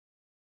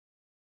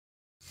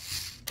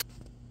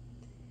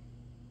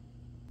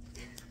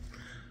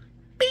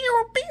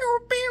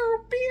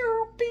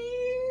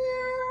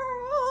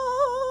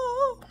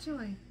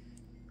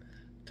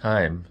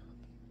Time.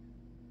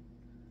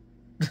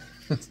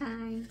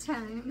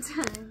 Time. It's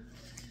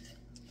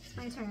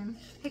my turn.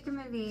 Pick a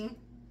movie.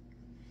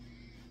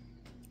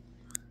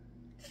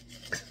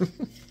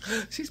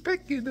 She's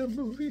picking a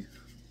movie.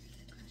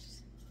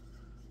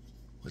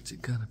 What's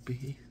it gonna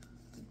be?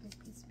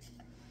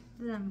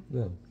 Them.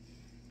 Them.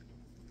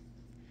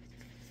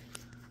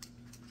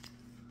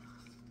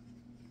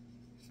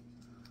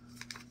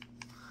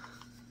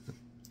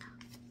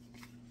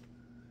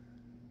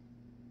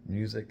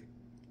 Music.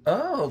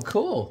 Oh,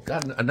 cool.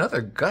 Got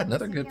another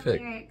good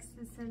pick. Lyrics.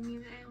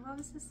 What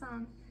was the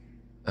song?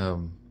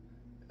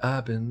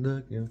 I've been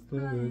looking for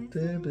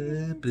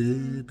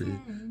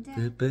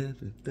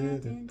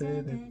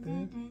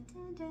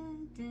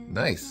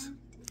Nice.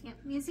 Yep,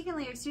 music and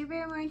lyrics. Drew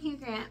Barrymore and Hugh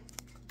Grant.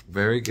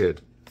 Very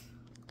good.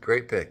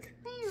 Great pick.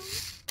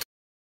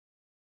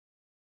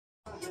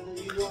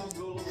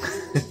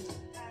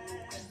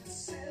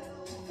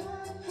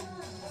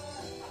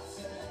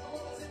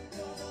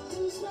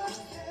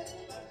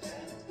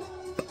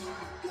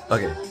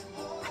 Okay.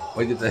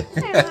 What do you think?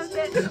 I loved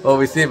it. Well,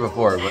 we've seen it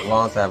before, but a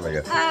long time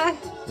ago.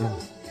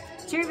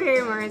 Drew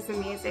Barrymore is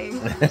amazing.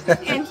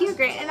 And Hugh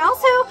Grant. And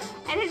also,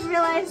 I didn't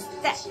realize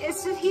that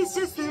he's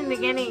just in the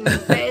beginning,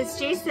 but it's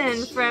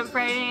Jason from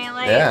Friday Night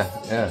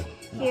Lights. Yeah.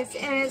 And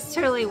it's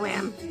totally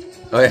Wham.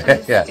 Oh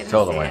yeah,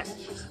 total way.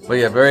 But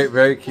yeah, very,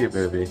 very cute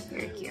movie.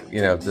 Very cute.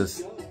 You know,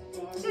 just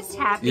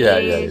happy,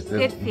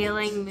 good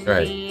feeling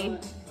movie.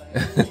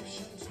 Right.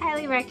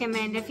 Highly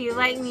recommend if you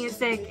like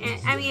music. And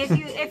I mean,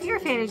 if you're a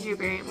fan of Drew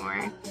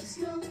Barrymore,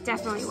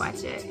 definitely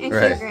watch it. And Hugh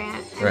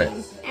Grant, I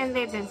mean, and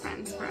they've been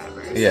friends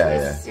forever. So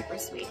it's super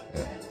sweet.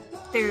 Yeah.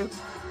 Through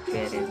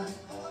good and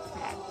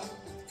bad.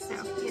 So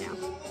you know.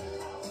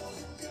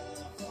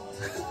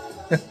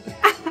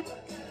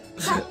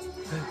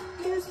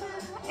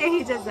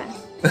 He does that.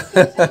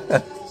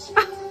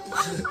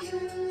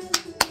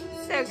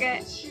 So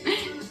good.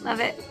 Love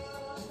it.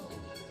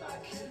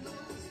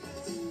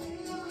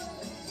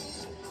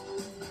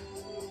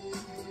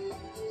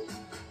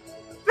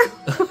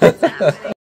 What's happening?